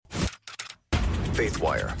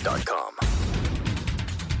Faithwire.com.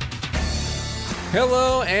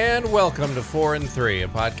 Hello and welcome to 4 and 3, a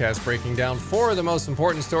podcast breaking down 4 of the most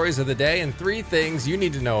important stories of the day and 3 things you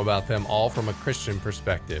need to know about them, all from a Christian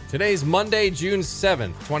perspective. Today's Monday, June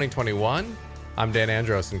 7th, 2021. I'm Dan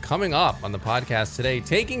Andros, and coming up on the podcast today,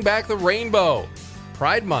 Taking Back the Rainbow.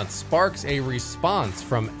 Pride Month sparks a response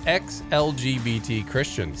from ex-LGBT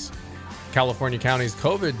Christians. California County's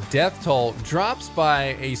COVID death toll drops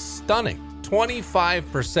by a stunning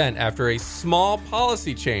 25% after a small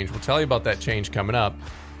policy change. We'll tell you about that change coming up.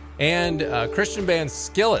 And Christian band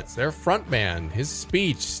Skillet, their frontman, his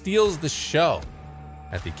speech steals the show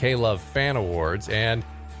at the K-Love Fan Awards. And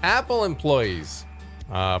Apple employees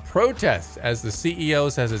protest as the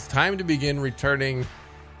CEO says it's time to begin returning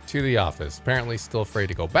to the office. Apparently still afraid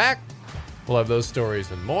to go back. We'll have those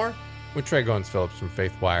stories and more with Trey Goins-Phillips from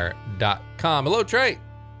Faithwire.com. Hello, Trey.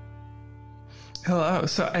 Hello.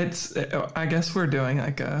 So I guess we're doing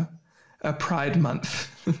like a Pride Month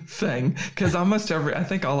thing, because I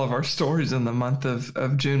think all of our stories in the month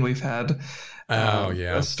of June, we've had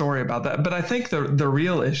a story about that. But I think the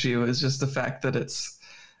real issue is just the fact that it's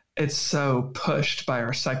so pushed by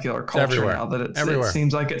our secular culture now that it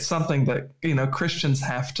seems like it's something that, Christians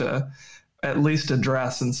have to at least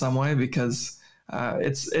address in some way, because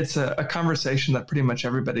it's a conversation that pretty much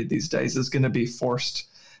everybody these days is going to be forced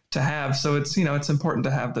to have. So it's important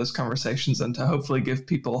to have those conversations and to hopefully give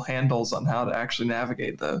people handles on how to actually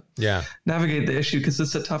navigate the issue, because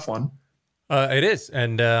it's a tough one. It is,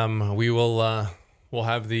 and we'll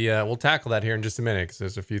tackle that here in just a minute, because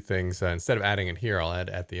there's a few things. Instead of adding it here, I'll add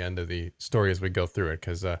at the end of the story as we go through it,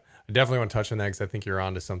 because I definitely want to touch on that, because I think you're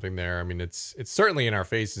onto something there. I mean, it's certainly in our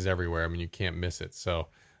faces everywhere. I mean, you can't miss it. So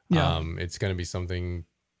it's going to be something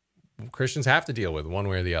Christians have to deal with one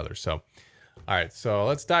way or the other. So, all right, so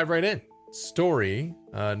let's dive right in. Story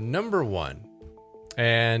number 1.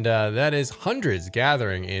 And that is hundreds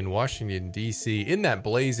gathering in Washington, D.C. in that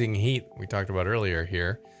blazing heat we talked about earlier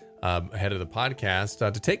here ahead of the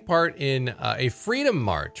podcast to take part in a freedom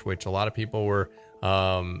march, which a lot of people were,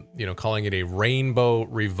 calling it a rainbow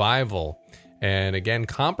revival. And again,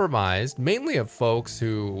 compromised mainly of folks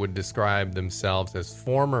who would describe themselves as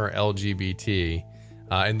former LGBT.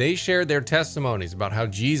 And they shared their testimonies about how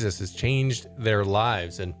Jesus has changed their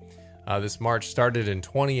lives. And this march started in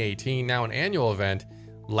 2018, now an annual event.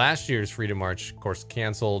 Last year's Freedom March, of course,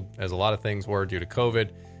 canceled, as a lot of things were due to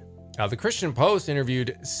COVID. The Christian Post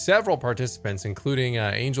interviewed several participants, including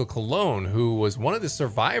Angel Cologne, who was one of the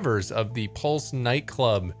survivors of the Pulse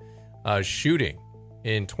nightclub shooting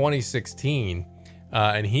in 2016.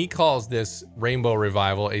 And he calls this rainbow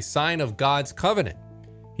revival a sign of God's covenant.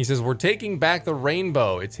 He says, we're taking back the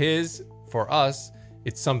rainbow. It's his. For us,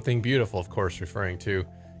 it's something beautiful, of course, referring to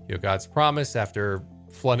God's promise after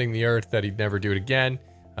flooding the earth that he'd never do it again,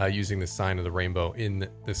 using the sign of the rainbow in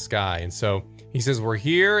the sky. And so he says, we're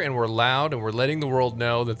here and we're loud and we're letting the world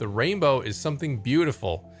know that the rainbow is something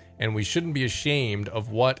beautiful and we shouldn't be ashamed of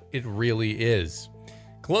what it really is.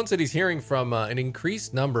 Cologne said he's hearing from an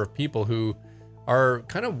increased number of people who are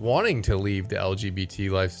kind of wanting to leave the LGBT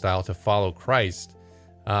lifestyle to follow Christ.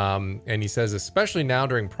 And he says, especially now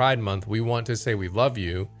during Pride Month, we want to say we love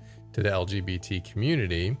you to the LGBT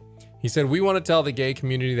community. He said, we want to tell the gay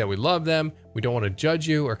community that we love them. We don't want to judge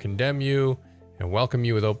you or condemn you, and welcome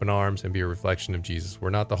you with open arms and be a reflection of Jesus. We're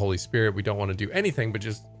not the Holy Spirit. We don't want to do anything but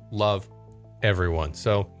just love everyone.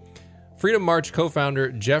 So Freedom March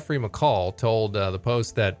co-founder Jeffrey McCall told the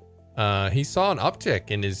Post that he saw an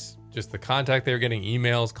uptick in the contact. They were getting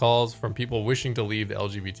emails, calls from people wishing to leave the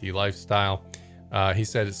LGBT lifestyle. He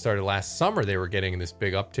said it started last summer. They were getting this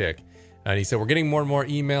big uptick. And he said, we're getting more and more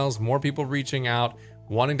emails, more people reaching out,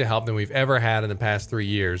 wanting to help than we've ever had in the past 3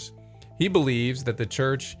 years. He believes that the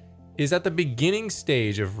church is at the beginning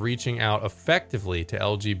stage of reaching out effectively to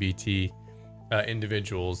LGBT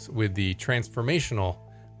individuals with the transformational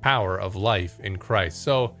power of life in Christ.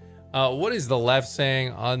 So what is the left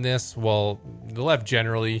saying on this? Well, the left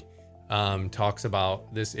generally talks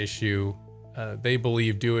about this issue. They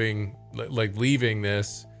believe leaving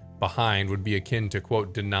this behind would be akin to,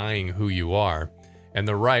 quote, denying who you are. And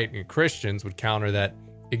the right and Christians would counter that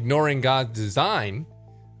ignoring God's design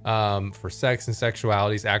for sex and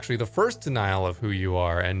sexuality is actually the first denial of who you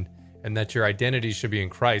are, and that your identity should be in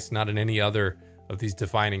Christ, not in any other of these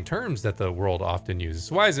defining terms that the world often uses.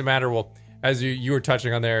 So why does it matter? Well, as you were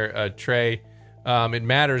touching on there, Trey, it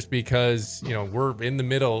matters because, we're in the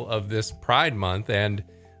middle of this Pride Month, and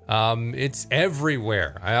it's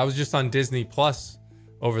everywhere. I was just on Disney Plus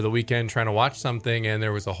over the weekend trying to watch something, and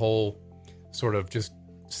there was a whole sort of just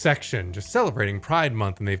section just celebrating Pride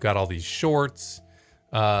Month, and they've got all these shorts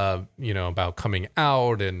about coming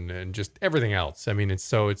out and just everything else. I mean, it's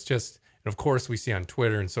just, and of course we see on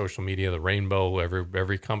Twitter and social media, the rainbow,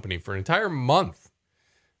 every company for an entire month.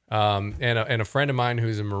 And a friend of mine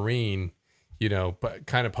who's a Marine,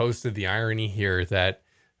 kind of posted the irony here that,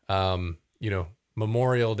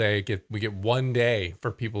 Memorial Day, we get 1 day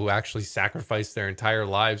for people who actually sacrifice their entire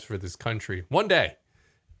lives for this country. 1 day.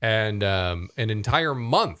 And an entire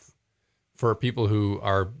month for people who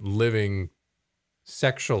are living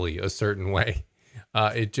sexually a certain way.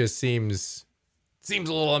 It just seems a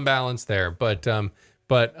little unbalanced there. But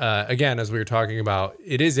again, as we were talking about,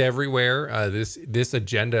 it is everywhere. This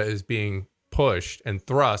agenda is being pushed and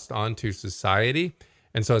thrust onto society.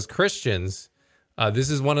 And so as Christians, this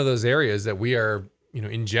is one of those areas that we are,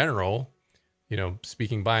 in general,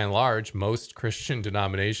 speaking by and large, most Christian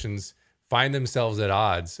denominations find themselves at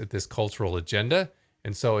odds at this cultural agenda.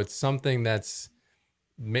 And so it's something that's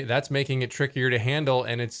making it trickier to handle.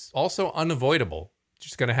 And it's also unavoidable.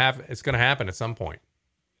 It's going to happen at some point.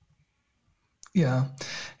 Yeah.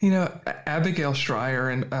 Abigail Schreier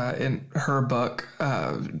in her book,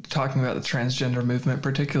 talking about the transgender movement,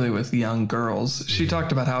 particularly with young girls, she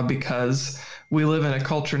talked about how because we live in a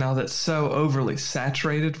culture now that's so overly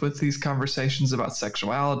saturated with these conversations about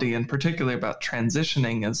sexuality and particularly about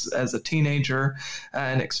transitioning as a teenager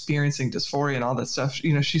and experiencing dysphoria and all that stuff.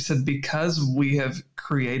 She said, because we have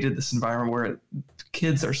created this environment where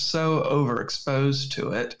kids are so overexposed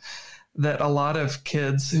to it, that a lot of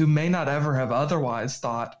kids who may not ever have otherwise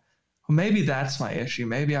thought, well, maybe that's my issue.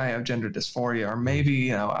 Maybe I have gender dysphoria, or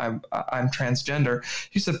maybe, I'm transgender.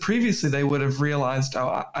 She said previously they would have realized,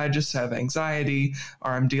 oh, I just have anxiety,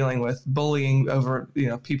 or I'm dealing with bullying over,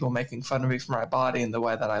 people making fun of me for my body and the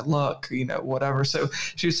way that I look, whatever. So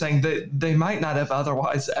she was saying that they might not have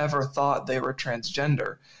otherwise ever thought they were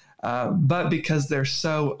transgender. But because they're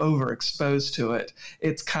so overexposed to it,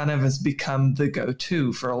 it's kind of has become the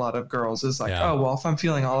go-to for a lot of girls. Is like, oh, well, if I'm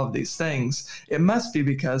feeling all of these things, it must be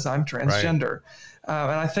because I'm transgender.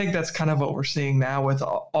 Right. And I think that's kind of what we're seeing now with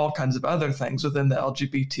all kinds of other things within the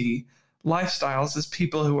LGBT lifestyles, is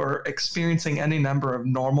people who are experiencing any number of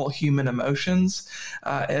normal human emotions,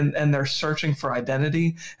 and they're searching for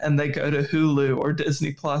identity, and they go to Hulu or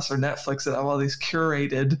Disney Plus or Netflix and have all these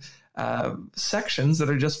curated sections that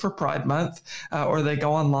are just for Pride Month, or they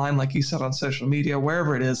go online, like you said, on social media,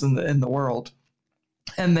 wherever it is in the world,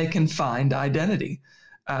 and they can find identity.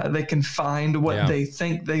 They can find what they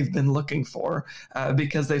think they've been looking for,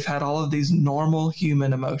 because they've had all of these normal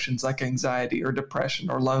human emotions like anxiety or depression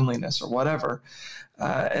or loneliness or whatever.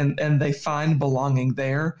 And they find belonging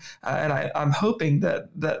there. And I'm hoping that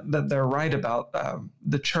they're right about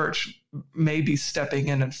the church maybe stepping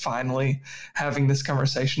in and finally having this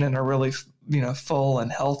conversation in a really full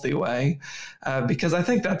and healthy way, because I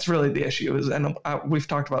think that's really the issue. And we've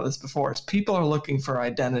talked about this before. It's people are looking for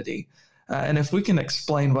identity. And if we can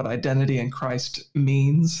explain what identity in Christ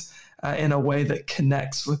means in a way that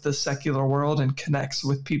connects with the secular world and connects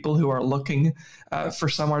with people who are looking for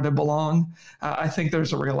somewhere to belong, I think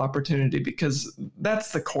there's a real opportunity, because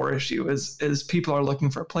that's the core issue is people are looking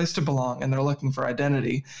for a place to belong and they're looking for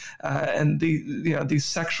identity. And these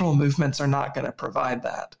sexual movements are not going to provide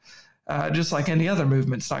that. Just like any other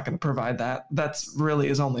movement's not going to provide that. That's really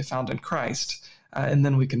is only found in Christ. And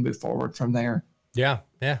then we can move forward from there. Yeah.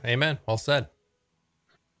 Amen. Well said.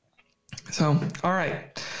 So, all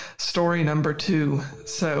right. Story number 2.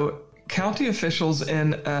 So, county officials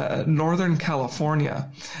in Northern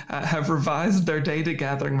California have revised their data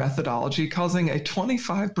gathering methodology, causing a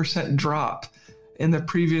 25% drop in the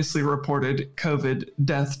previously reported COVID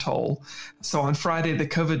death toll. So on Friday, the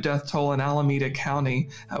COVID death toll in Alameda County,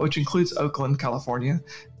 which includes Oakland, California,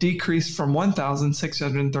 decreased from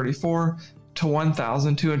 1,634 to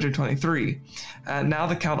 1,223. Now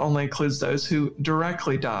the count only includes those who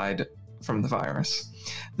directly died from the virus.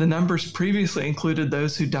 The numbers previously included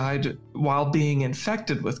those who died while being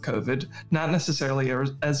infected with COVID, not necessarily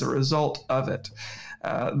as a result of it.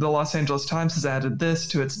 The Los Angeles Times has added this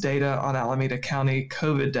to its data on Alameda County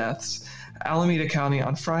COVID deaths. Alameda County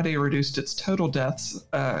on Friday reduced its total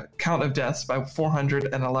count of deaths by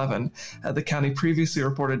 411. The county previously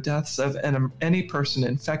reported deaths of any person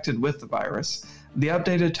infected with the virus. The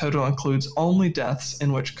updated total includes only deaths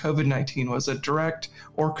in which COVID-19 was a direct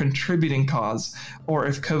or contributing cause, or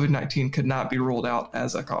if COVID-19 could not be ruled out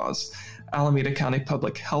as a cause. Alameda County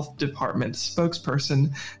Public Health Department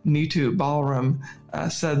spokesperson Neetu Ballram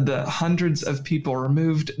said that hundreds of people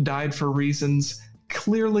removed died for reasons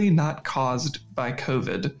clearly not caused by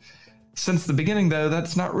COVID. Since the beginning, though,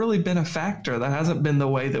 that's not really been a factor. That hasn't been the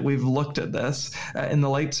way that we've looked at this. In the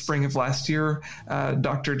late spring of last year,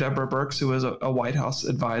 Dr. Deborah Birx, who was a White House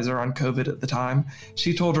advisor on COVID at the time,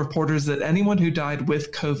 she told reporters that anyone who died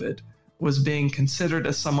with COVID was being considered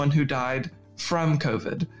as someone who died from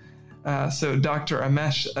COVID. So Dr.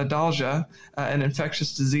 Amesh Adalja, an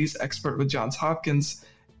infectious disease expert with Johns Hopkins,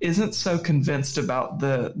 isn't so convinced about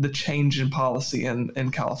the change in policy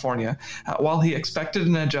in California. While he expected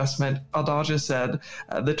an adjustment, Adalja said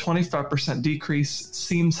the 25% decrease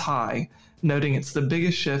seems high, noting it's the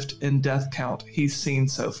biggest shift in death count he's seen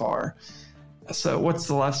so far. So what's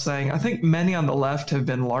the left saying? I think many on the left have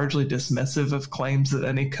been largely dismissive of claims that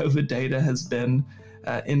any COVID data has been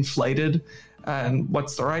inflated. And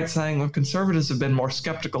what's the right saying? Well, conservatives have been more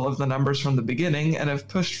skeptical of the numbers from the beginning and have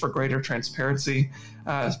pushed for greater transparency,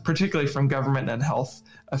 particularly from government and health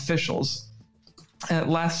officials.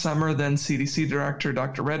 Last summer, then CDC Director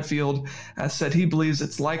Dr. Redfield said he believes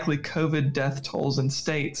it's likely COVID death tolls in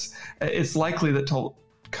states. It's likely that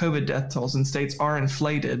COVID death tolls in states are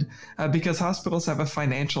inflated because hospitals have a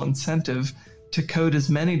financial incentive to code as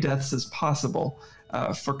many deaths as possible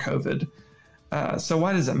for COVID. So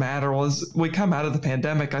why does it matter? Well, as we come out of the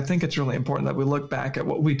pandemic, I think it's really important that we look back at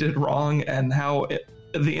what we did wrong and how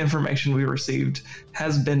the information we received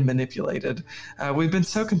has been manipulated. We've been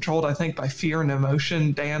so controlled, I think, by fear and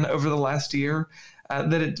emotion, Dan, over the last year,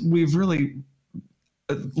 that we've really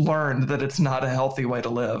learned that it's not a healthy way to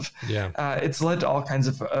live. Yeah. It's led to all kinds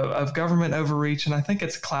of government overreach, and I think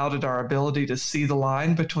it's clouded our ability to see the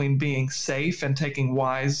line between being safe and taking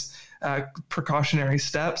wise precautionary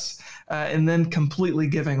steps, and then completely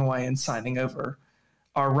giving away and signing over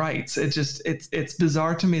our rights. It's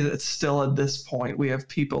bizarre to me that it's still at this point we have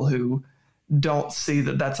people who don't see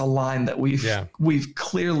that that's a line that we've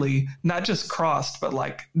clearly not just crossed, but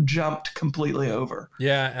like jumped completely over.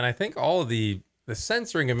 Yeah, and I think all of the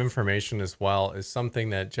censoring of information as well is something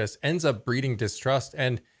that just ends up breeding distrust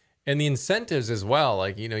and the incentives as well.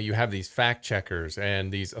 Like, you have these fact checkers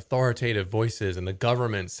and these authoritative voices and the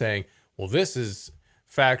government saying, well, this is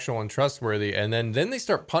factual and trustworthy. And then they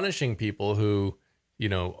start punishing people who,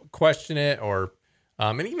 question it or,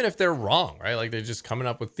 and even if they're wrong, right? Like they're just coming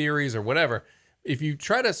up with theories or whatever. If you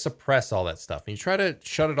try to suppress all that stuff and you try to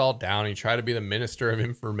shut it all down, and you try to be the minister of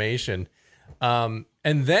information, and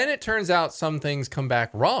then it turns out some things come back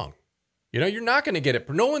wrong. You're not going to get it.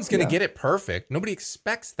 No one's going to get it perfect. Nobody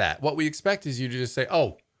expects that. What we expect is you to just say,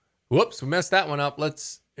 oh, whoops, we messed that one up.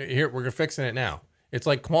 We're fixing it now. It's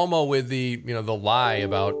like Cuomo with the lie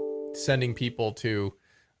about sending people to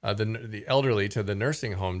the elderly to the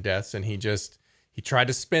nursing home deaths. And he tried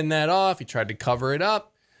to spin that off. He tried to cover it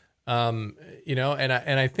up. And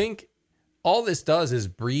I think all this does is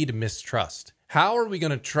breed mistrust. How are we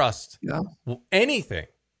going to trust anything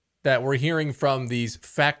that we're hearing from these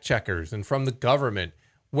fact checkers and from the government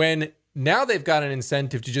when now they've got an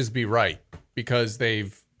incentive to just be right because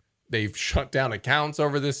they've shut down accounts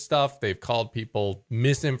over this stuff. They've called people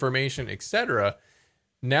misinformation, etc.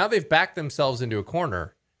 Now they've backed themselves into a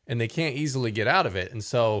corner and they can't easily get out of it. And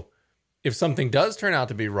so if something does turn out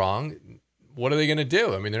to be wrong, what are they going to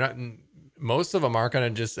do? I mean, most of them aren't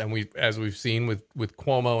going to just, and as we've seen with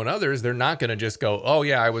Cuomo and others, they're not going to just go, oh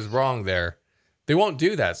yeah, I was wrong there. They won't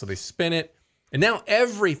do that. So they spin it. And now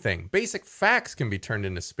everything, basic facts can be turned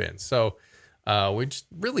into spin. So we're just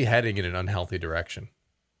really heading in an unhealthy direction.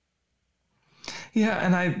 Yeah,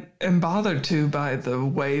 and I am bothered too by the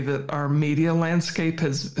way that our media landscape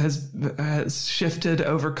has shifted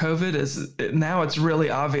over COVID. Now it's really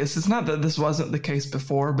obvious. It's not that this wasn't the case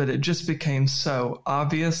before, but it just became so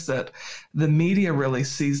obvious that the media really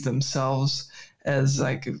sees themselves as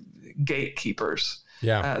like gatekeepers.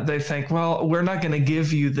 Yeah. They think, well, we're not going to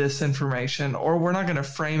give you this information, or we're not going to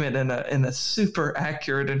frame it in a super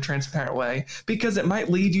accurate and transparent way because it might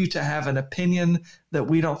lead you to have an opinion that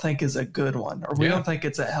we don't think is a good one, or we don't think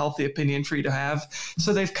it's a healthy opinion for you to have.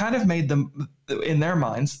 So they've kind of made them, in their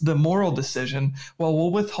minds, the moral decision, well, we'll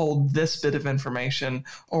withhold this bit of information,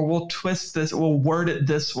 or we'll twist this, we'll word it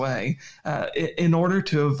this way in order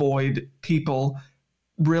to avoid people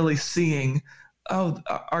really seeing, oh,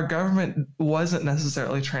 our government wasn't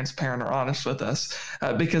necessarily transparent or honest with us,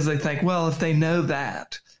 because they think, well, if they know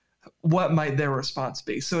that, what might their response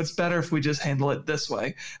be? So it's better if we just handle it this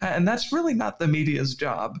way. And that's really not the media's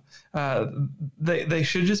job. They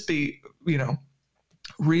should just be,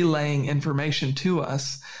 relaying information to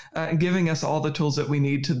us, giving us all the tools that we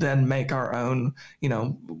need to then make our own,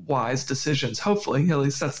 wise decisions. Hopefully, at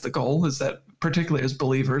least that's the goal, is that particularly as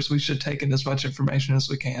believers, we should take in as much information as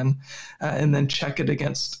we can, and then check it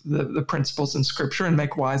against the principles in Scripture and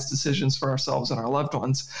make wise decisions for ourselves and our loved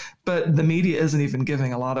ones. But the media isn't even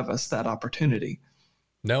giving a lot of us that opportunity.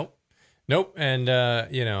 Nope. And,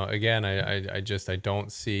 again, I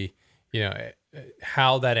don't see,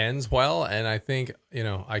 how that ends well. And I think,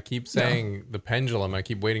 I keep saying the pendulum, I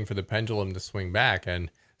keep waiting for the pendulum to swing back. And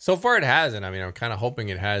so far it hasn't. I mean, I'm kind of hoping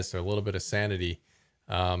it has, so a little bit of sanity,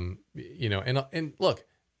 and look,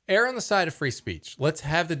 err on the side of free speech. Let's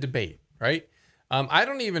have the debate, right? I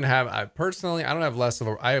have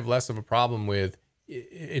less of a problem with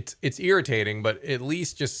it's irritating, but at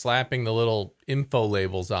least just slapping the little info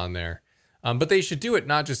labels on there. But they should do it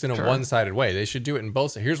not just in a one-sided way. They should do it in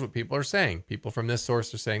both. Here's what people are saying. People from this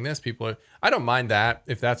source are saying this. I don't mind that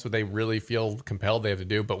if that's what they really feel compelled they have to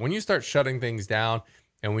do. But when you start shutting things down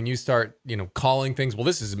and when you start, calling things, well,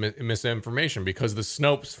 this is misinformation because the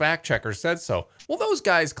Snopes fact checker said so. Well, those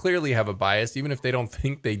guys clearly have a bias, even if they don't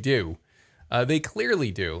think they do. They clearly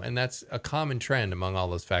do. And that's a common trend among all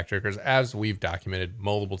those fact checkers, as we've documented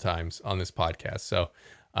multiple times on this podcast.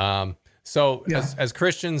 As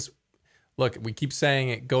Christians, look, we keep saying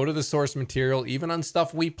it, go to the source material, even on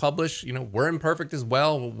stuff we publish. We're imperfect as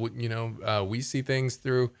well. We see things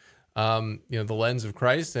through, the lens of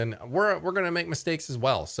Christ, and we're going to make mistakes as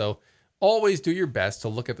well. So always do your best to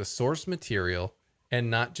look at the source material and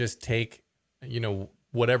not just take,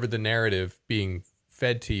 whatever the narrative being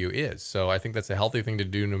fed to you is. So I think that's a healthy thing to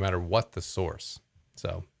do no matter what the source.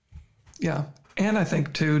 So. Yeah. And I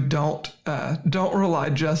think too, don't rely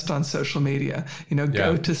just on social media.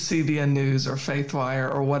 Go to CBN News or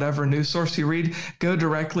Faithwire or whatever news source you read. Go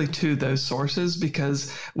directly to those sources,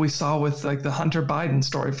 because we saw with like the Hunter Biden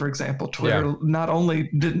story, for example, Twitter not only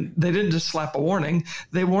didn't just slap a warning,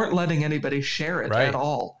 they weren't letting anybody share it at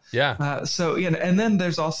all. Yeah. And then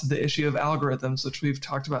there's also the issue of algorithms, which we've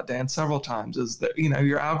talked about, Dan, several times, is that,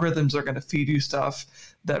 your algorithms are going to feed you stuff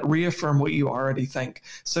that reaffirm what you already think.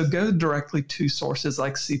 So go directly to sources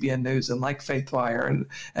like CBN News and like Faithwire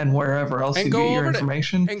and wherever else you get your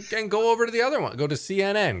information. And go over to the other one. Go to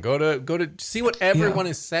CNN. Go to see what everyone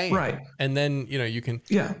is saying. Right. And then, you can.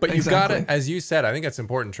 Yeah. But you've got to, as you said, I think that's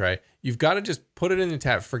important, Trey. You've got to just put it in the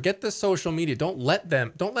tab. Forget the social media. Don't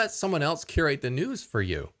let someone else curate the news for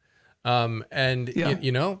you. Put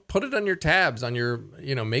it on your tabs, on your,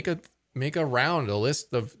 make a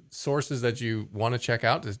list of sources that you want to check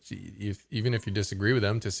out, even if you disagree with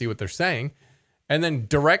them, to see what they're saying, and then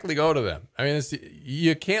directly go to them. I mean,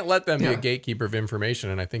 you can't let them be a gatekeeper of information,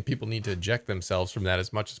 and I think people need to eject themselves from that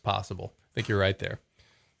as much as possible. I think you're right there.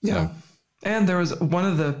 Yeah. So. And there was one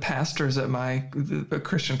of the pastors at the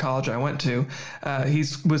Christian college I went to. He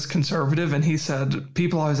was conservative, and he said,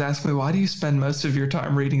 people always ask me, why do you spend most of your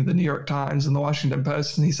time reading the New York Times and the Washington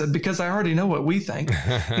Post? And he said, because I already know what we think.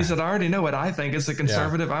 He said, I already know what I think as a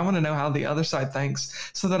conservative. Yeah. I want to know how the other side thinks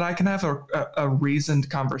so that I can have a reasoned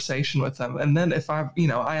conversation with them. And then if I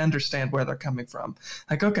understand where they're coming from,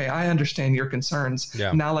 like, okay, I understand your concerns.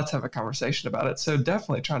 Yeah. Now let's have a conversation about it. So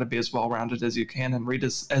definitely try to be as well-rounded as you can and read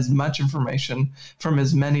as much information from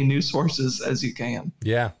as many news sources as you can.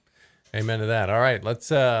 Yeah. Amen to that. All right. Let's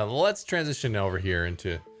transition over here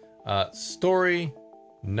into story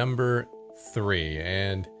number 3.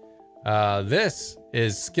 And this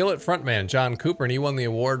is Skillet frontman John Cooper, and he won the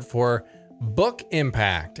award for Book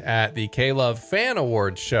Impact at the K-Love Fan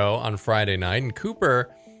Awards show on Friday night. And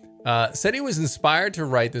Cooper said he was inspired to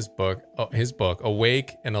write his book,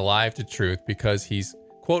 Awake and Alive to Truth, because he's,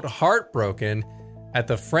 quote, heartbroken at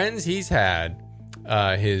the friends he's had,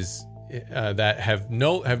 that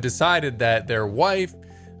have decided that their wife,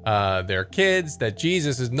 their kids, that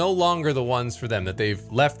Jesus is no longer the ones for them, that they've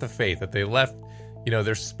left the faith, that they left,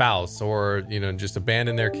 their spouse, or, just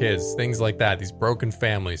abandoned their kids, things like that, these broken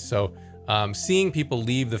families. So seeing people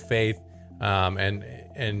leave the faith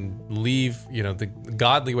and leave, the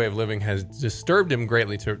godly way of living has disturbed him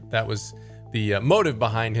greatly. That was the motive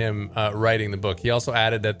behind him writing the book. He also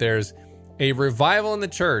added that there's a revival in the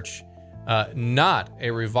church, not a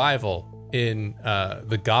revival in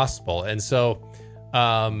the gospel. And so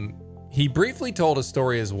he briefly told a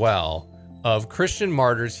story as well of Christian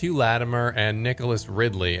martyrs Hugh Latimer and Nicholas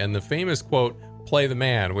Ridley, and the famous quote, "Play the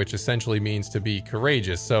man," which essentially means to be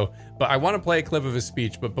courageous. But I want to play a clip of his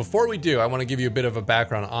speech. But before we do, I want to give you a bit of a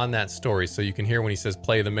background on that story so you can hear when he says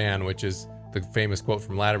 "play the man," which is the famous quote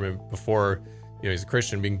from Latimer before he's a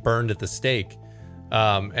Christian being burned at the stake.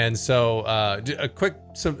 A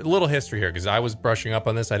little history here, because I was brushing up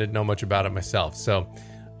on this. I didn't know much about it myself. So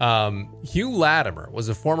Hugh Latimer was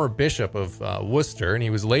a former bishop of Worcester, and he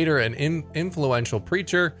was later an influential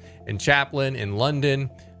preacher and chaplain in London.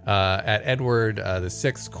 at Edward the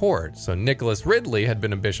Sixth's court. So Nicholas Ridley had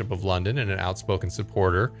been a bishop of London and an outspoken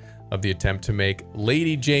supporter of the attempt to make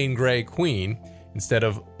Lady Jane Grey queen instead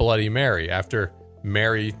of Bloody Mary. After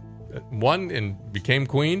Mary won and became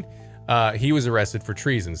queen, he was arrested for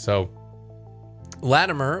treason. So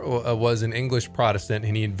Latimer was an English Protestant,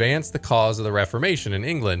 and he advanced the cause of the Reformation in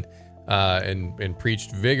England and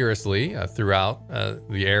preached vigorously throughout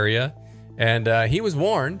the area. And he was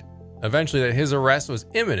warned eventually that his arrest was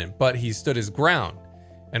imminent, but he stood his ground.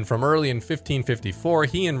 And from early in 1554,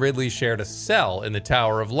 he and Ridley shared a cell in the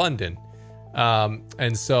Tower of London.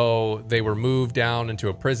 And so they were moved down into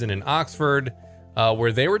a prison in Oxford,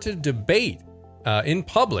 where they were to debate in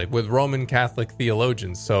public with Roman Catholic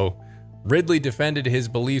theologians. So Ridley defended his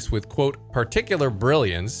beliefs with, quote, particular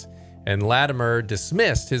brilliance, and Latimer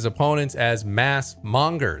dismissed his opponents as mass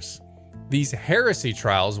mongers. These heresy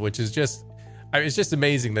trials, which is just, it's just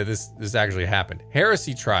amazing that this actually happened.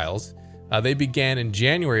 Heresy trials, they began in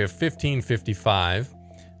January of 1555,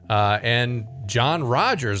 and John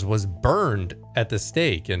Rogers was burned at the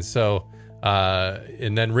stake. And so,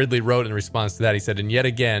 and then Ridley wrote in response to that, he said, and yet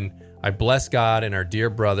again, I bless God and our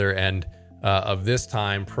dear brother, and of this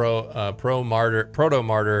time, proto-martyr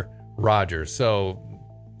Rogers. So,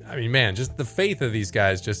 I mean, man, just the faith of these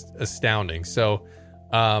guys, just astounding. So,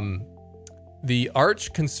 the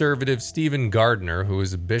arch-conservative Stephen Gardiner, who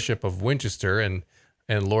was a bishop of Winchester and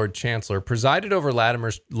Lord Chancellor, presided over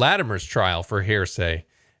Latimer's trial for heresy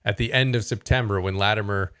at the end of September, when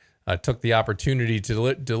Latimer took the opportunity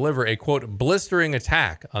to deliver a, quote, blistering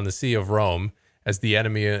attack on the See of Rome as the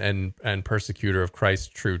enemy and persecutor of Christ's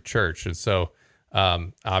true church. And so,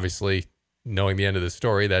 obviously, knowing the end of the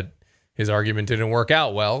story, that his argument didn't work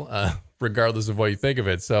out well, regardless of what you think of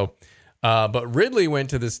it. So, but Ridley went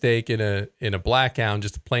to the stake in a black gown,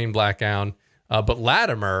 just a plain black gown. But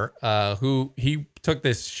Latimer, who he took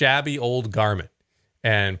this shabby old garment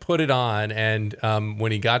and put it on, and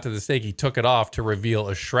when he got to the stake, he took it off to reveal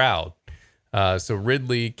a shroud. So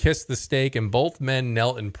Ridley kissed the stake, and both men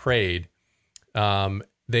knelt and prayed.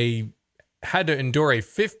 They had to endure a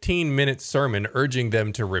 15-minute sermon urging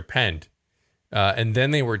them to repent. And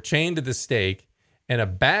then they were chained to the stake, and a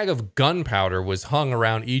bag of gunpowder was hung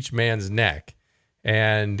around each man's neck.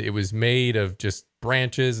 And it was made of just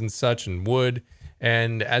branches and such and wood.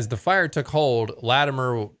 And as the fire took hold,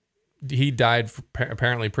 Latimer, he died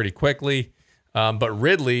apparently pretty quickly. But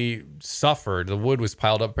Ridley suffered. The wood was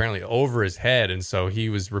piled up apparently over his head. And so he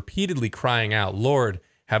was repeatedly crying out, Lord,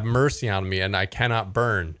 have mercy on me, and I cannot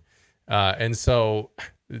burn. And so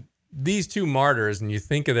these two martyrs, and you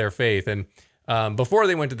think of their faith, and before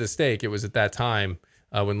they went to the stake, it was at that time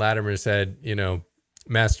when Latimer said,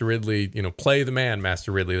 Master Ridley, play the man,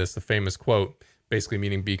 Master Ridley. That's the famous quote, basically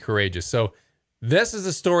meaning be courageous. So this is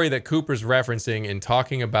a story that Cooper's referencing in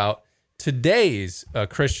talking about today's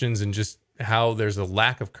Christians and just how there's a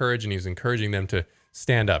lack of courage, and he was encouraging them to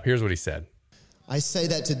stand up. Here's what he said. I say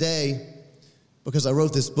that today because I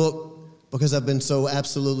wrote this book, because I've been so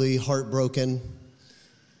absolutely heartbroken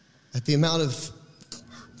at the amount of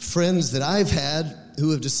friends that I've had who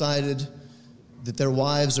have decided that their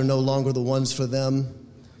wives are no longer the ones for them,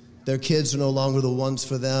 their kids are no longer the ones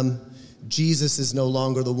for them, Jesus is no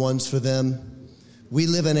longer the ones for them. We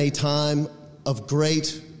live in a time of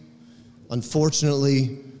great,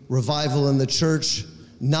 unfortunately, revival in the church,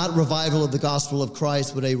 not revival of the gospel of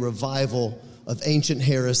Christ, but a revival of ancient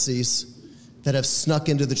heresies that have snuck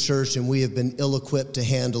into the church, and we have been ill-equipped to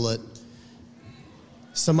handle it.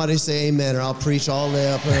 Somebody say amen, or I'll preach all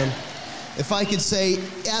day up here. If I could say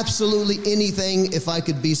absolutely anything, if I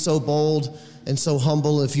could be so bold and so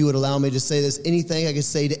humble, if you would allow me to say this, anything I could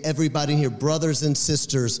say to everybody in here, brothers and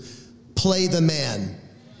sisters, play the man.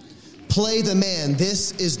 Play the man.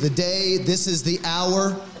 This is the day, this is the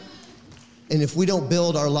hour. And if we don't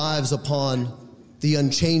build our lives upon the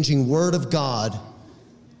unchanging word of God,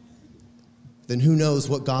 then who knows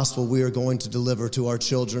what gospel we are going to deliver to our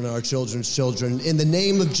children and our children's children. In the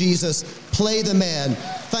name of Jesus, play the man.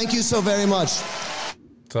 Thank you so very much.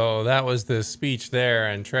 So that was the speech there.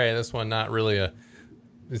 And Trey, this one not really a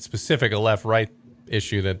specific a left-right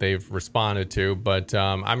issue that they've responded to. But,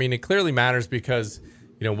 I mean, it clearly matters because,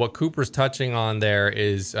 what Cooper's touching on there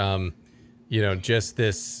is, just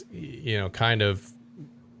this, kind of,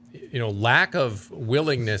 lack of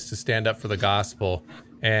willingness to stand up for the gospel.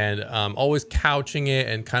 And always couching it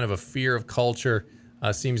and kind of a fear of culture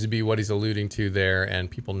seems to be what he's alluding to there,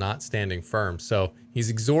 and people not standing firm. So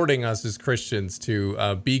he's exhorting us as Christians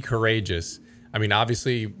to be courageous. I mean,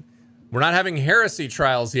 obviously, we're not having heresy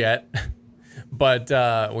trials yet, but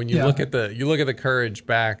when you look at the courage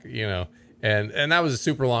back, And that was a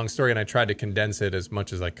super long story, and I tried to condense it as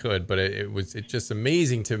much as I could, but it's just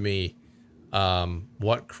amazing to me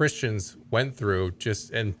what Christians went through,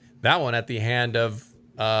 and that one at the hand of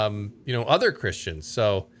other Christians.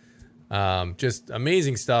 So just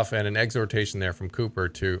amazing stuff, and an exhortation there from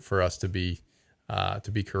Cooper for us to be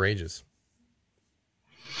courageous.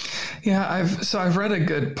 Yeah, I've read a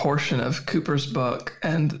good portion of Cooper's book,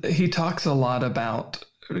 and he talks a lot about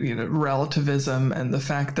relativism and the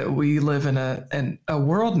fact that we live in a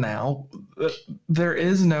world now. There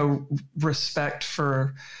is no respect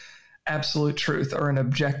for absolute truth or an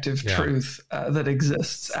objective truth that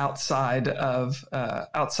exists outside of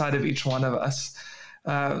each one of us.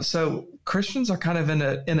 So Christians are kind of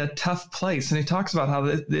in a tough place, and he talks about how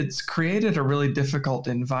it's created a really difficult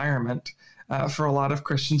environment for a lot of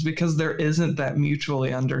Christians because there isn't that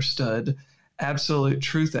mutually understood absolute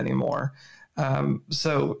truth anymore.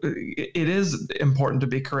 So it is important to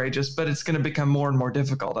be courageous, but it's going to become more and more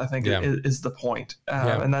difficult, I think, is the point.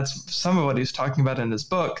 And that's some of what he's talking about in his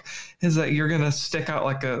book, is that you're going to stick out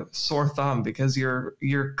like a sore thumb because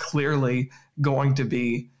you're clearly going to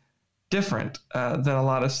be different than a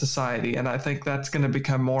lot of society. And I think that's going to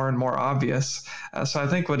become more and more obvious. So I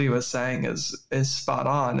think what he was saying is spot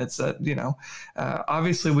on. It's that,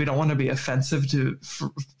 obviously we don't want to be offensive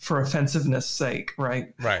for offensiveness sake,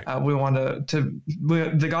 right? Right. We want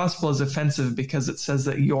the gospel is offensive because it says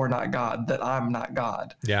that you're not God, that I'm not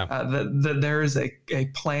God. Yeah. That there is a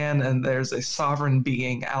plan and there's a sovereign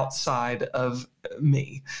being outside of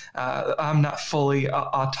me. I'm not fully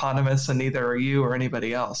autonomous, and neither are you or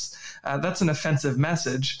anybody else. That's an offensive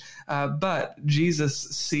message, but Jesus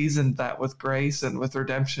seasoned that with grace and with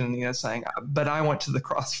redemption, saying, but I went to the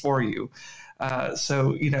cross for you.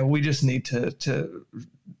 So we just need to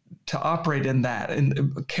operate in that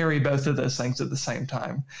and carry both of those things at the same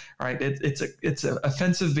time, right? It's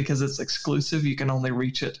offensive because it's exclusive. You can only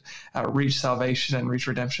reach salvation and reach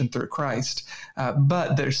redemption through Christ.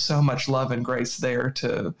 But there's so much love and grace there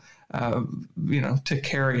to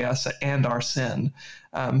carry us and our sin.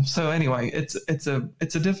 So anyway, it's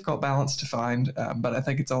a difficult balance to find, but I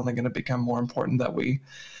think it's only going to become more important that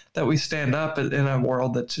we stand up in a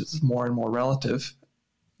world that's just more and more relative.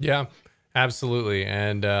 Yeah. Absolutely.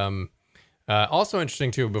 And also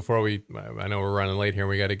interesting too, I know we're running late here,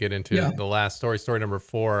 we got to get into the last story number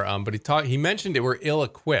 4. But he mentioned we're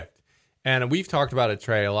ill-equipped. And we've talked about it,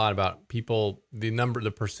 Trey, a lot about people,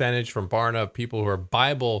 the percentage from Barna of people who are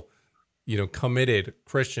Bible, committed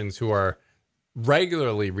Christians who are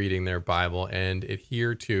regularly reading their Bible and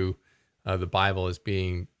adhere to the Bible as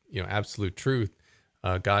being, absolute truth,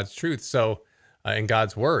 God's truth. So, and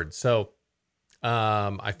God's word. So,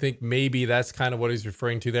 I think maybe that's kind of what he's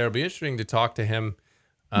referring to there. It'll be interesting to talk to him,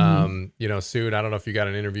 soon. I don't know if you got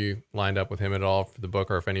an interview lined up with him at all for the book,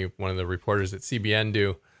 or if any one of the reporters at CBN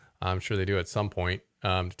do. I'm sure they do at some point,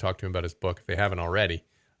 to talk to him about his book if they haven't already.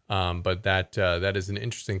 But that is an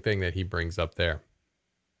interesting thing that he brings up there.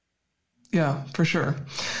 Yeah, for sure.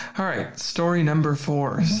 All right, story number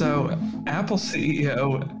 4. So Apple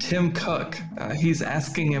CEO Tim Cook, he's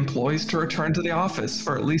asking employees to return to the office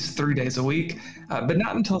for at least 3 days a week, but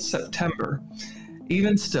not until September.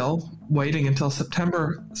 Even still, waiting until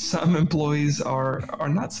September, some employees are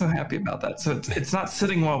not so happy about that. So it's not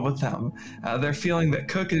sitting well with them. They're feeling that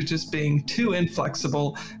Cook is just being too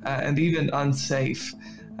inflexible and even unsafe.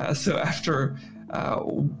 So after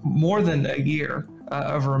more than a year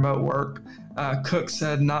of remote work, Cook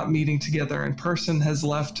said not meeting together in person has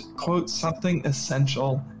left, quote, something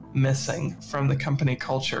essential missing from the company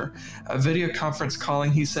culture. Video conference calling,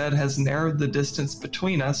 he said, has narrowed the distance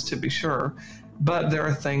between us, to be sure, but there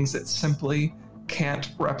are things that simply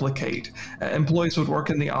can't replicate. Employees would work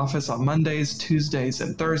in the office on Mondays, Tuesdays,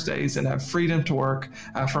 and Thursdays and have freedom to work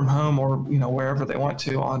from home or wherever they want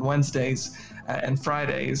to on Wednesdays and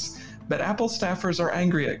Fridays. But Apple staffers are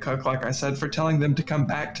angry at Cook, like I said, for telling them to come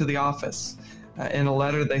back to the office. In a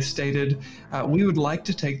letter, they stated, we would like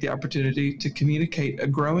to take the opportunity to communicate a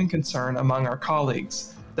growing concern among our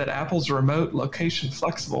colleagues that Apple's remote location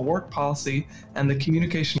flexible work policy and the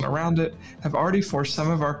communication around it have already forced some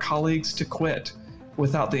of our colleagues to quit.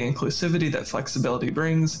 Without the inclusivity that flexibility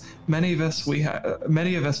brings, many of us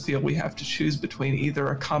feel we have to choose between either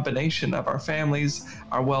a combination of our families,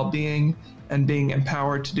 our well-being, and being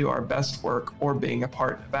empowered to do our best work, or being a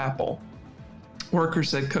part of Apple. Workers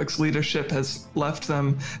said Cook's leadership has left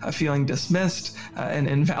them feeling dismissed and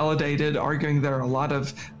invalidated, arguing there are a lot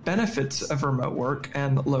of benefits of remote work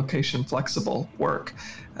and location-flexible work.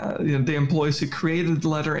 The employees who created the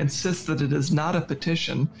letter insist that it is not a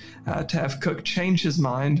petition to have Cook change his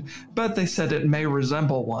mind, but they said it may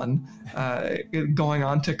resemble one, going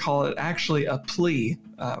on to call it actually a plea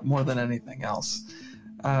more than anything else.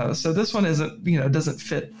 So this one doesn't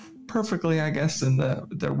fit perfectly, I guess, in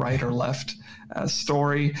the right or left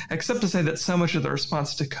story, except to say that so much of the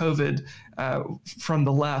response to COVID from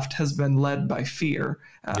the left has been led by fear.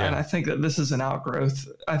 And I think that this is an outgrowth.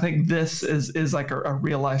 I think this is like a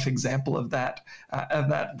real life example of that,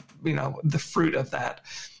 the fruit of that.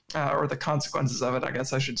 Or the consequences of it, I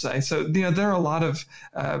guess I should say. So, there are a lot of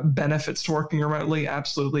benefits to working remotely.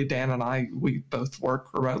 Absolutely. Dan and I, we both work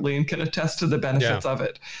remotely and can attest to the benefits of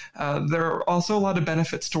it. There are also a lot of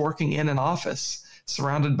benefits to working in an office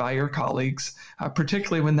surrounded by your colleagues,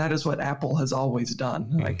 particularly when that is what Apple has always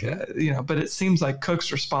done. Mm-hmm. But it seems like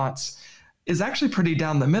Cook's response is actually pretty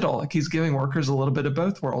down the middle. Like he's giving workers a little bit of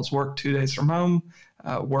both worlds: work 2 days from home,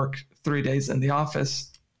 work 3 days in the office.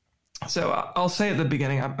 So I'll say at the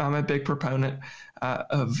beginning, I'm a big proponent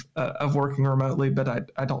of working remotely, but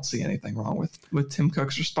I don't see anything wrong with Tim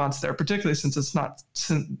Cook's response there, particularly since it's not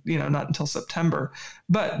until September.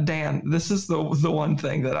 But Dan, this is the one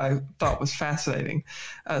thing that I thought was fascinating.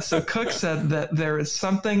 So Cook said that there is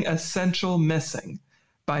something essential missing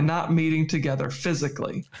by not meeting together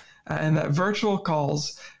physically, and that virtual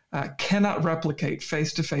calls cannot replicate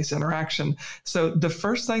face-to-face interaction. So the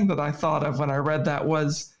first thing that I thought of when I read that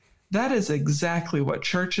was, that is exactly what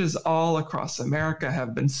churches all across America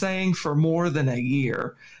have been saying for more than a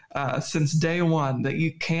year, since day one, that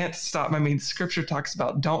you can't stop. I mean, Scripture talks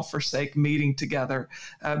about don't forsake meeting together,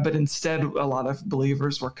 but instead a lot of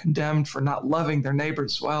believers were condemned for not loving their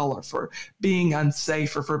neighbors well, or for being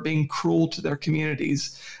unsafe, or for being cruel to their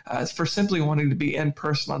communities, for simply wanting to be in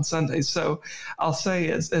person on Sundays. So I'll say,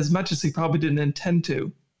 as much as he probably didn't intend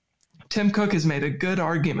to, Tim Cook has made a good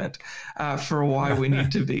argument for why we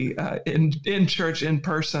need to be in church in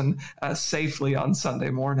person safely on Sunday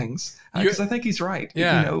mornings. Because I think he's right.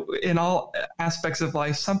 Yeah. In all aspects of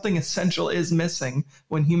life, something essential is missing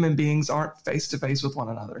when human beings aren't face to face with one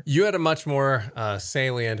another. You had a much more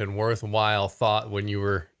salient and worthwhile thought when you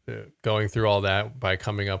were going through all that by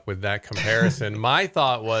coming up with that comparison. My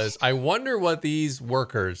thought was, I wonder what these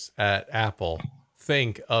workers at Apple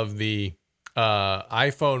think of the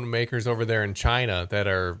iPhone makers over there in China that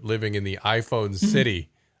are living in the iPhone city.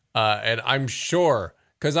 And I'm sure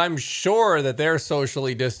that they're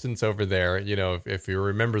socially distanced over there. If you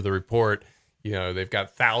remember the report, they've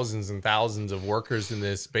got thousands and thousands of workers in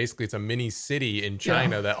this. Basically, it's a mini city in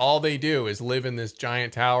China that all they do is live in this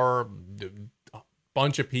giant tower, a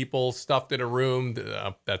bunch of people stuffed in a room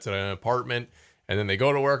that's an apartment. And then they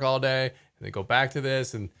go to work all day and they go back to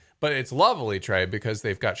this. But it's lovely, Trey, because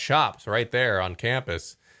they've got shops right there on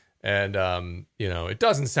campus. And, it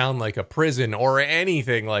doesn't sound like a prison or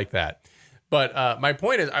anything like that. But my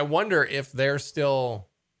point is, I wonder if they're still,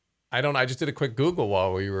 I just did a quick Google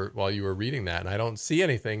while you were reading that, and I don't see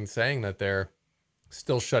anything saying that they're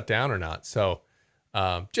still shut down or not. So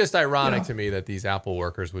just ironic to me that these Apple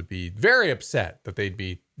workers would be very upset that they'd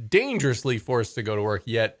be dangerously forced to go to work,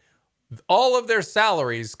 yet all of their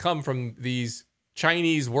salaries come from these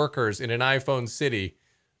Chinese workers in an iPhone city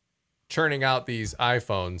churning out these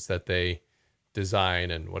iPhones that they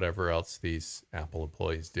design and whatever else these Apple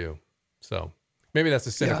employees do. So maybe that's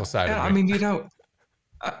the cynical side of me. I mean,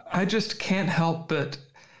 I just can't help but,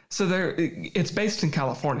 so it's based in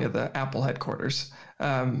California, the Apple headquarters,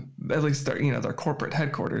 at least their corporate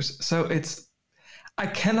headquarters. So I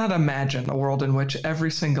cannot imagine a world in which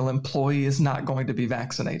every single employee is not going to be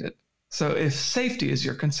vaccinated. So if safety is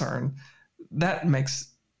your concern, that makes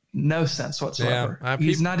no sense whatsoever. Cook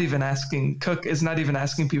is not even asking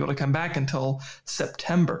people to come back until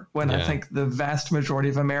September, when I think the vast majority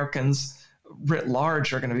of Americans writ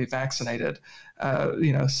large are going to be vaccinated,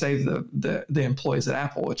 save the employees at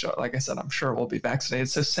Apple, which, like I said, I'm sure will be vaccinated.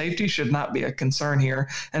 So safety should not be a concern here.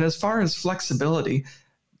 And as far as flexibility,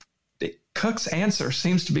 Cook's answer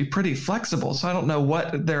seems to be pretty flexible. So I don't know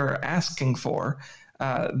what they're asking for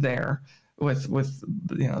there with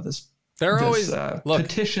this. They're always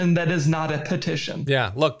petition that is not a petition.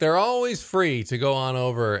 Yeah, look, they're always free to go on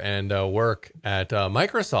over and work at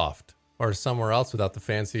Microsoft or somewhere else without the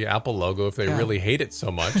fancy Apple logo if they really hate it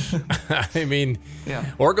so much. I mean,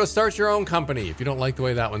 or go start your own company if you don't like the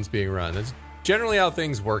way that one's being run. That's generally how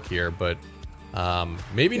things work here, but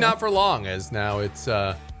maybe not for long, as now it's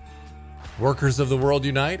workers of the world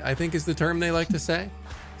unite, I think is the term they like to say.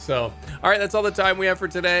 So, all right, that's all the time we have for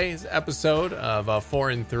today's episode of 4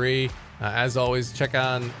 and 3. As always, check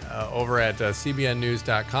on over at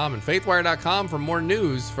cbnnews.com and faithwire.com for more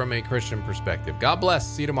news from a Christian perspective. God bless.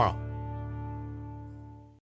 See you tomorrow.